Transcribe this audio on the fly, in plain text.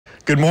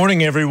Good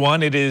morning,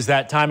 everyone. It is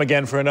that time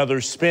again for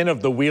another spin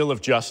of the Wheel of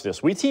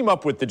Justice. We team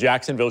up with the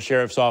Jacksonville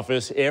Sheriff's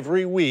Office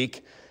every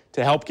week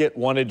to help get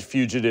wanted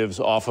fugitives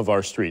off of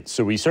our streets.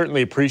 So we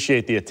certainly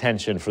appreciate the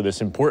attention for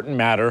this important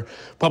matter.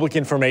 Public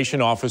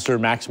Information Officer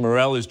Max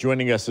Morel is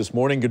joining us this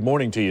morning. Good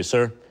morning to you,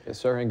 sir. Yes,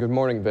 sir, and good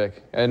morning,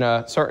 Vic. And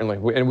certainly,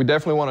 we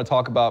definitely want to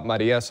talk about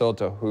Maria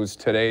Soto, who's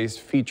today's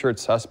featured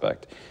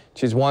suspect.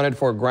 She's wanted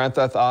for grand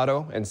theft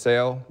auto and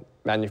sale,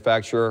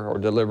 manufacture, or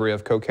delivery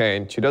of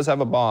cocaine. She does have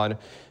a bond,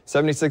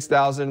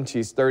 $76,000.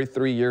 She's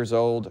 33 years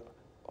old,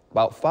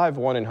 about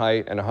 5'1" in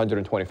height, and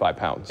 125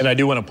 pounds. And I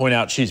do want to point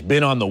out she's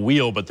been on the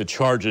wheel, but the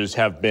charges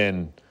have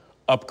been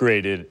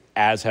upgraded,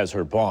 as has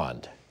her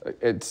bond.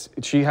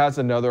 She has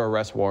another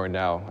arrest warrant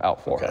now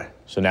out for her.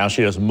 So now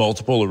she has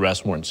multiple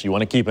arrest warrants. You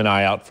want to keep an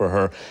eye out for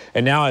her.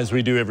 And now, as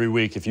we do every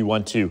week, if you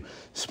want to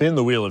spin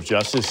the Wheel of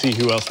Justice, see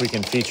who else we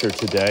can feature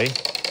today.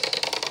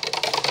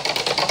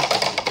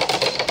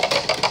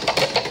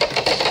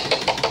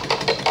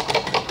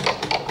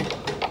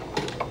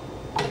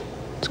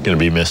 It's going to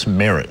be Miss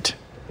Merritt.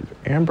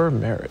 Amber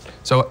Merritt.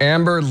 So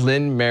Amber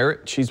Lynn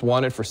Merritt, she's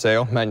wanted for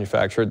sale,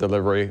 manufacture,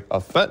 delivery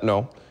of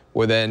fentanyl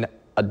within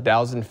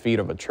 1,000 feet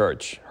of a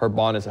church. Her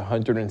bond is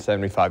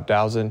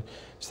 $175,000.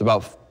 She's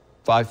about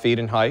 5 feet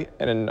in height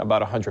and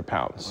about 100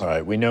 pounds. All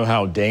right, we know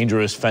how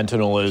dangerous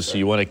fentanyl is, so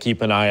you want to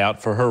keep an eye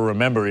out for her.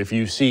 Remember, if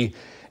you see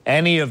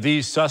any of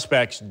these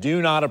suspects,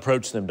 do not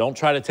approach them. Don't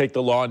try to take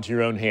the law into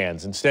your own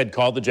hands. Instead,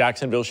 call the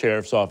Jacksonville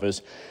Sheriff's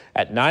Office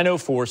at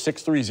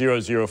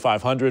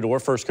 904-630-0500 or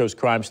First Coast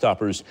Crime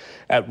Stoppers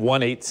at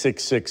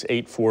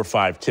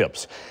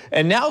 1-866-845-TIPS.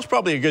 And now's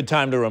probably a good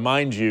time to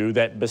remind you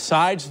that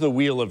besides the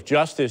Wheel of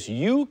Justice,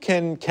 you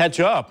can catch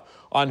up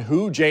on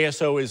who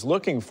JSO is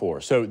looking for.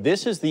 So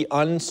this is the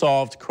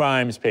unsolved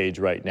crimes page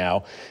right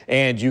now,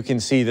 and you can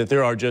see that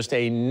there are just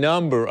a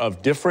number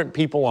of different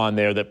people on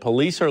there that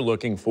police are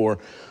looking for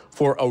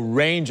a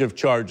range of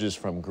charges,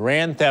 from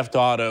grand theft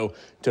auto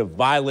to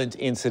violent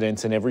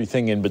incidents and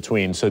everything in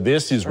between. So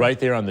this is right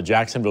there on the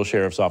Jacksonville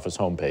Sheriff's Office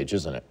homepage,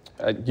 isn't it?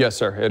 Yes,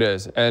 sir, it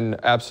is. And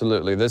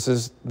absolutely, this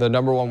is the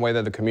 #1 way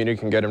that the community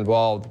can get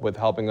involved with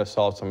helping us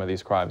solve some of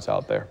these crimes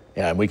out there.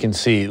 Yeah, and we can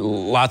see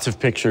lots of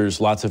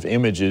pictures, lots of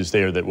images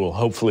there that will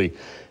hopefully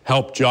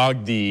help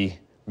jog the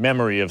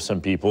memory of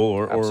some people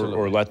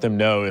or let them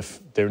know if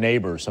their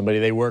neighbor, somebody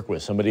they work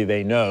with, somebody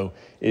they know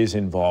is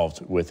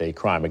involved with a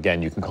crime.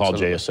 Again, you can call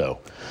JSO.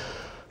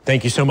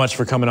 Thank you so much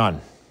for coming on.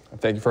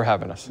 Thank you for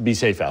having us. Be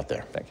safe out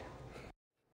there. Thank you.